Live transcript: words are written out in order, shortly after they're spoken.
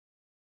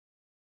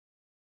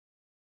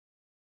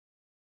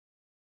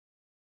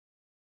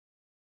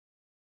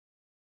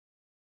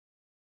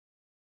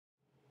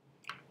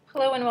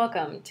Hello and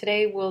welcome.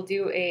 Today we'll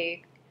do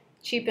a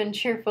cheap and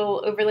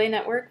cheerful overlay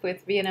network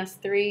with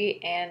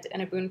VNS3 and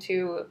an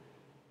Ubuntu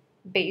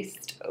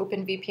based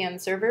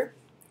OpenVPN server.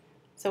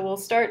 So we'll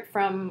start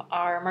from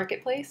our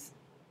marketplace.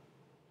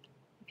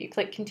 If you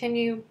click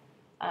continue,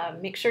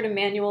 make sure to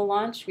manual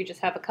launch. We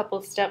just have a couple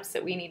of steps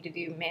that we need to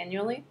do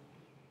manually.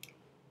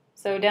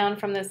 So down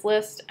from this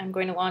list, I'm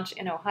going to launch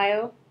in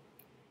Ohio.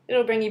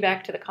 It'll bring you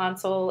back to the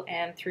console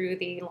and through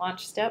the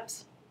launch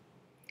steps.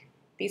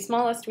 The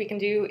smallest we can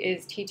do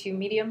is T2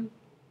 medium.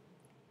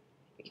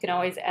 You can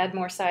always add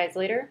more size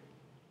later.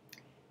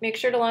 Make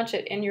sure to launch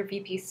it in your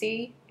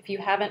VPC. If you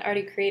haven't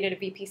already created a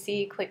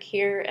VPC, click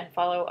here and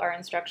follow our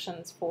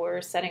instructions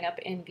for setting up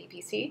in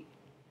VPC.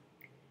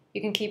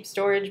 You can keep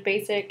storage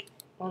basic.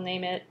 We'll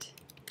name it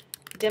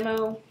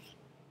demo.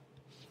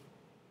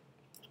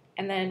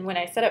 And then when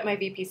I set up my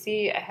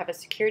VPC, I have a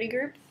security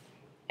group.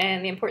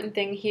 And the important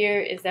thing here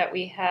is that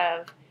we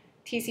have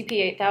TCP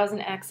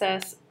 8000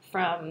 access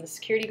from the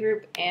security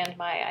group and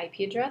my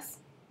IP address.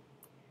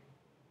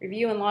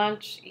 Review and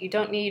launch, you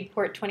don't need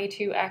port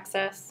 22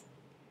 access.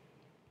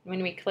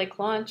 When we click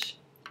launch,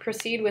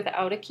 proceed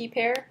without a key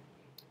pair.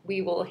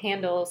 We will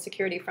handle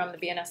security from the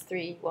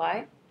VNS3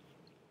 UI.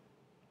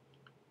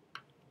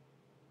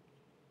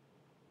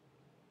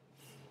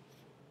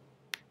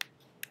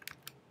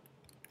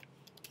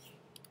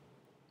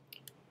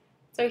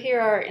 So here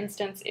our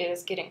instance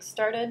is getting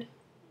started.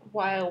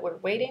 While we're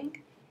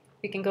waiting,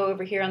 we can go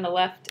over here on the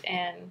left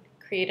and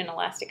create an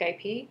elastic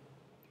IP.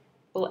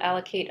 We'll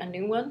allocate a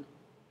new one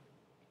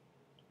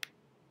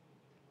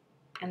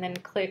and then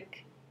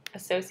click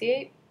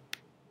associate,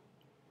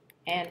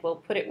 and we'll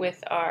put it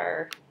with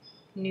our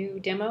new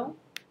demo.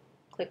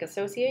 Click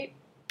associate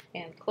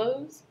and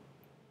close.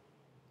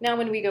 Now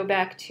when we go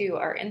back to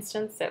our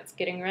instance that's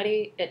getting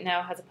ready, it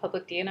now has a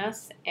public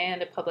DNS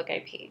and a public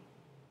IP.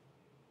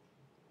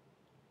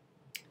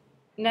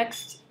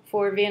 Next,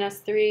 for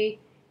VNS3,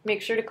 make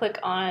sure to click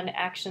on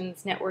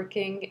Actions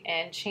Networking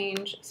and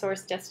change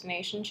Source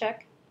Destination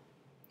Check.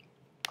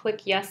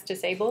 Click Yes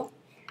Disable.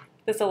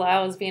 This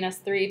allows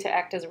VNS3 to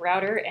act as a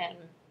router and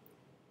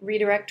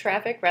redirect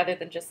traffic rather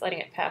than just letting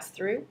it pass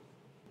through.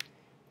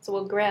 So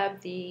we'll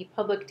grab the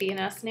public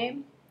DNS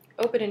name,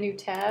 open a new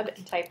tab,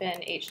 and type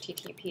in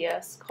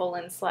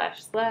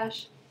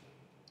https://.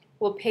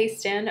 We'll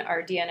paste in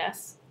our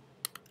DNS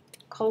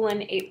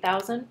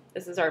 :8000.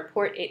 This is our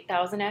port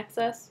 8000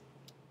 access.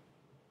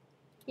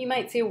 You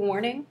might see a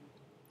warning.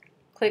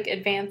 Click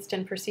Advanced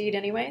and proceed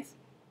anyways.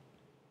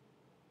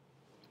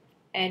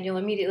 And you'll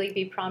immediately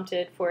be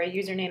prompted for a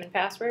username and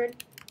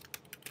password.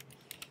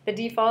 The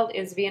default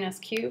is VNS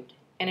cubed,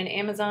 and in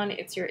Amazon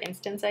it's your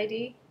instance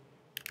ID.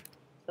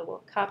 So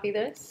we'll copy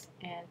this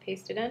and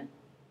paste it in.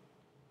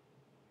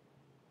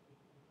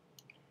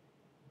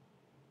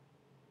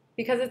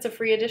 Because it's a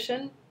free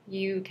edition,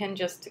 you can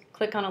just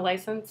click on a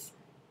license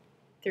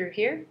through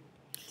here,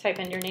 type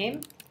in your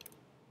name,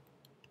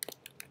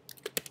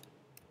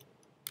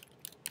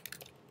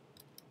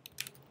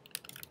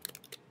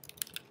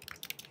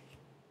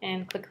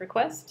 and click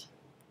request.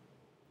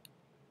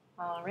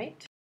 All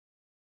right.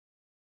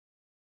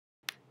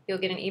 You'll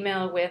get an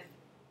email with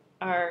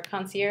our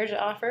concierge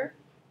offer.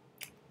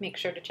 Make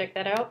sure to check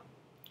that out.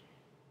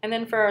 And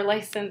then for our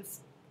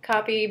license,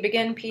 copy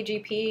begin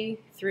PGP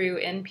through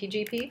end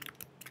PGP.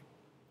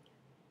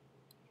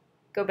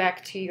 Go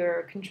back to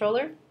your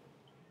controller,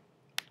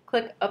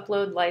 click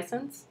upload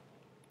license,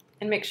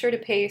 and make sure to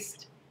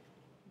paste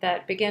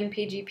that begin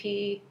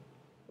PGP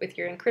with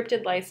your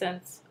encrypted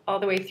license all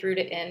the way through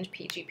to end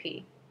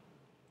PGP.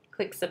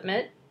 Click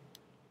submit.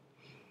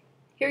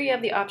 Here you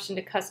have the option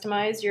to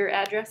customize your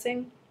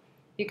addressing.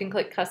 You can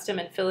click custom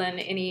and fill in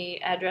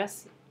any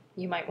address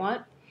you might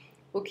want.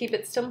 We'll keep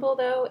it simple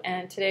though,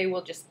 and today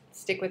we'll just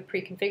stick with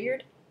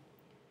pre-configured.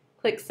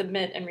 Click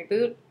submit and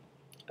reboot.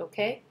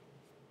 Okay.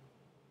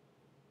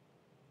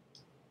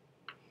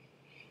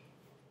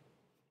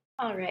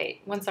 All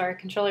right, once our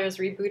controller is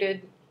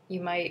rebooted,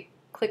 you might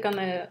click on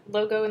the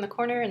logo in the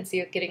corner and see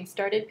a Getting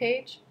Started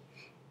page.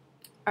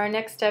 Our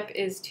next step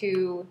is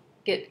to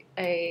get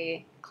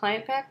a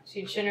client pack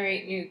to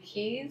generate new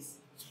keys.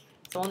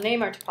 So we'll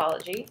name our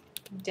topology,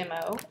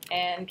 demo,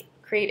 and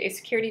create a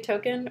security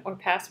token or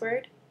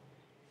password.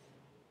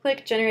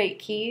 Click Generate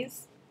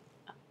Keys.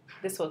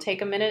 This will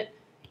take a minute.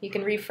 You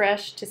can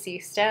refresh to see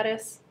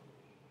status,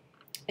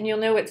 and you'll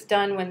know it's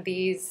done when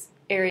these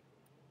areas.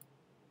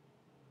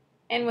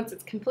 And once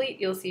it's complete,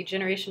 you'll see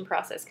generation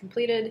process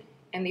completed,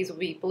 and these will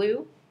be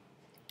blue.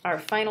 Our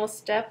final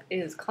step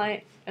is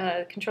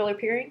controller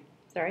peering.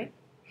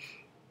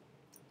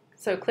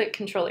 So click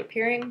controller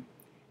peering.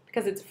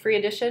 Because it's a free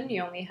edition,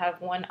 you only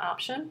have one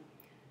option.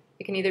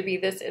 It can either be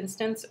this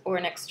instance or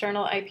an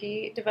external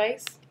IP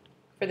device.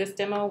 For this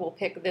demo, we'll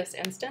pick this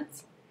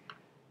instance.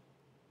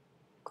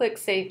 Click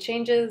Save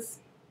Changes,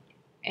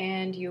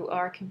 and you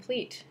are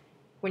complete.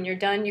 When you're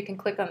done, you can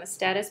click on the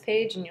status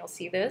page and you'll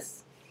see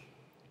this.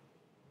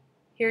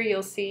 Here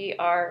you'll see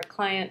our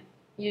client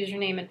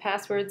username and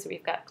password. So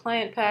we've got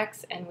client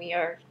packs and we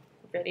are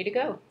ready to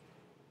go.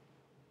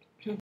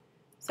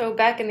 So So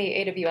back in the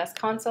AWS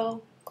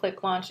console,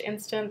 click Launch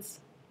Instance.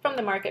 From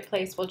the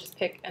Marketplace, we'll just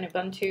pick an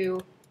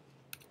Ubuntu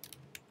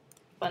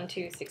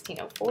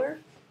 16.04,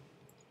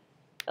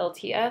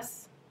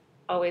 LTS,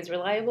 always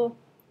reliable.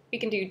 We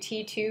can do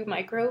T2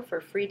 micro for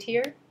free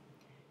tier.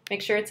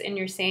 Make sure it's in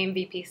your same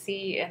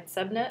VPC and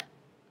subnet.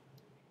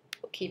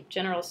 We'll keep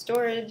general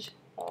storage.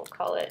 We'll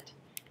call it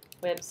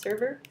web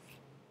server.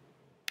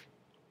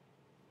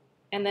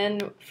 And then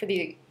for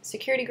the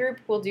security group,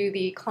 we'll do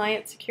the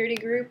client security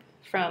group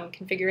from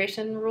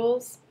configuration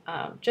rules.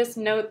 Just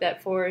note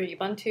that for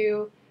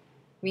Ubuntu,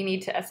 we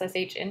need to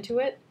SSH into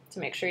it to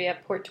make sure you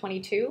have port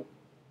 22.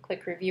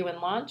 Click Review and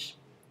Launch.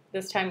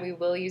 This time we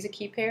will use a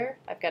key pair.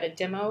 I've got a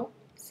demo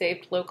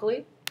saved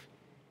locally.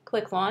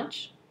 Click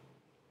Launch.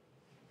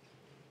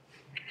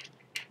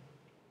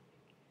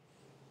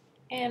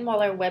 And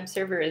while our web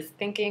server is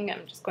thinking,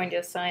 I'm just going to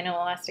assign an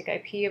elastic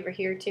IP over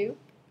here too.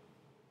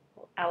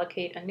 We'll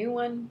allocate a new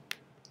one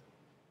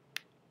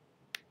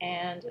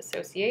and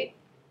associate.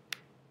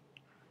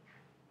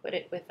 Put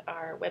it with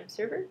our web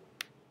server.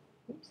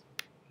 Oops.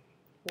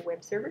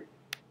 Web server.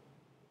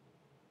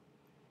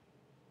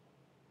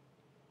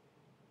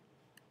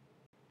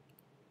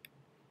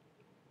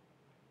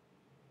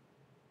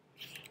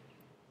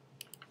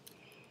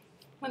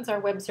 Once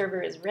our web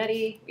server is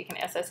ready, we can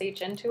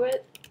SSH into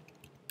it.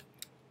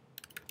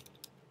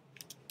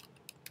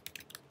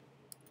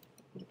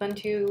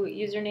 Ubuntu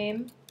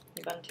username,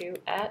 Ubuntu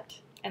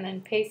 @ and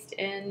then paste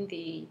in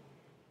the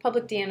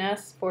public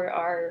DNS for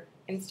our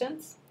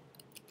instance.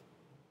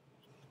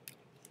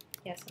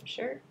 Yes, I'm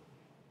sure.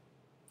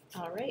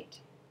 All right.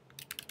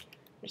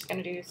 I'm just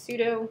going to do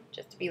sudo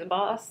just to be the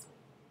boss.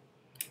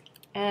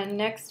 And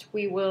next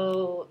we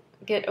will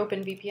get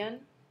OpenVPN.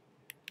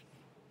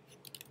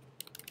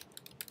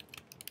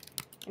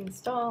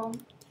 Install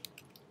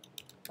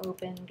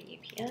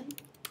OpenVPN.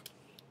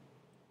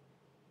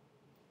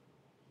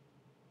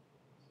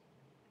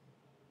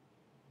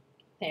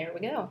 There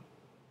we go.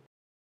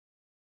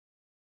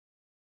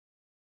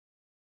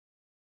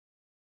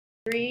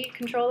 3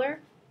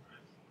 controller.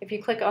 If you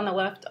click on the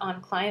left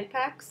on client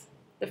packs,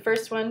 the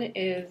first one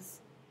is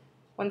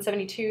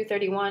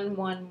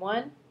 172.31.1.1.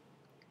 And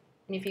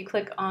if you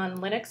click on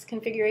Linux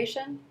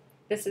configuration,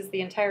 this is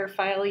the entire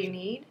file you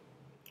need.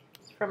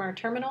 From our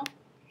terminal,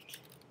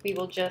 we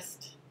will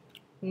just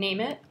name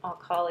it. I'll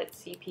call it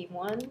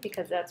CP1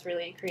 because that's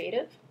really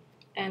creative.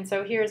 And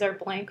so here's our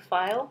blank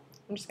file.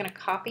 I'm just going to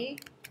copy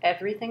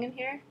everything in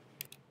here,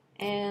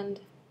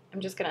 and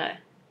I'm just going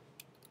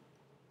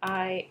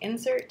to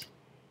insert,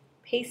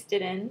 paste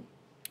it in,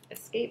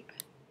 escape,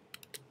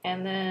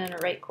 and then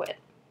right quit.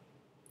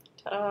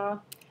 Ta-da!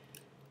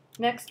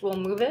 Next we'll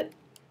move it.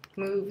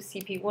 Move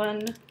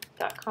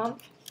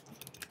cp1.conf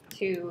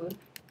to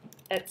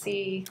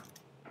etc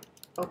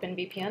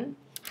OpenVPN.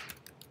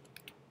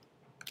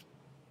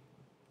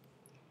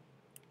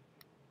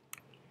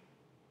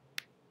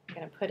 I'm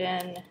going to put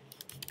in, to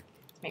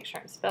make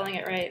sure I'm spelling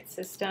it right,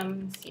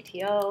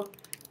 systemctl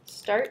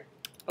start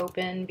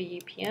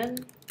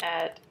OpenVPN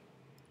at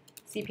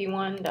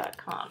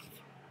cp1.conf.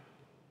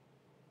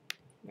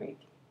 Right.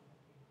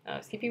 Oh,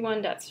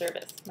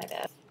 cp1.service, my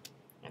bad.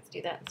 Let's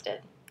do that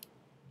instead.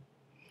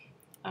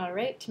 All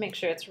right, to make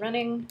sure it's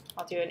running,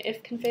 I'll do an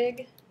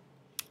ifconfig.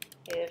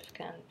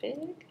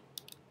 Ifconfig.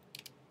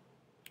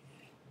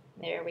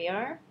 There we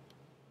are.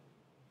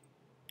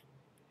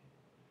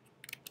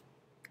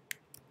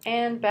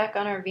 And back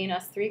on our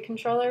VNS3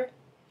 controller,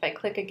 if I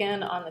click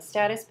again on the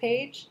status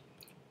page,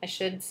 I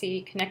should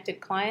see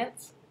connected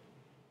clients.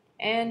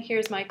 And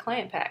here's my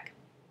client pack.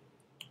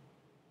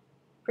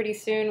 Pretty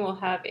soon we'll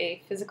have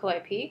a physical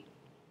IP.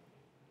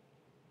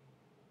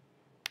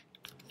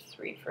 Just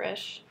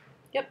refresh.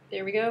 Yep,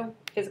 there we go,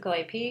 physical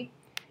IP.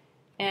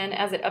 And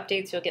as it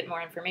updates, you'll get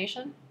more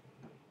information.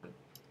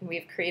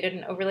 We've created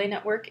an overlay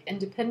network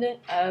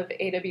independent of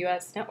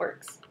AWS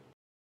networks.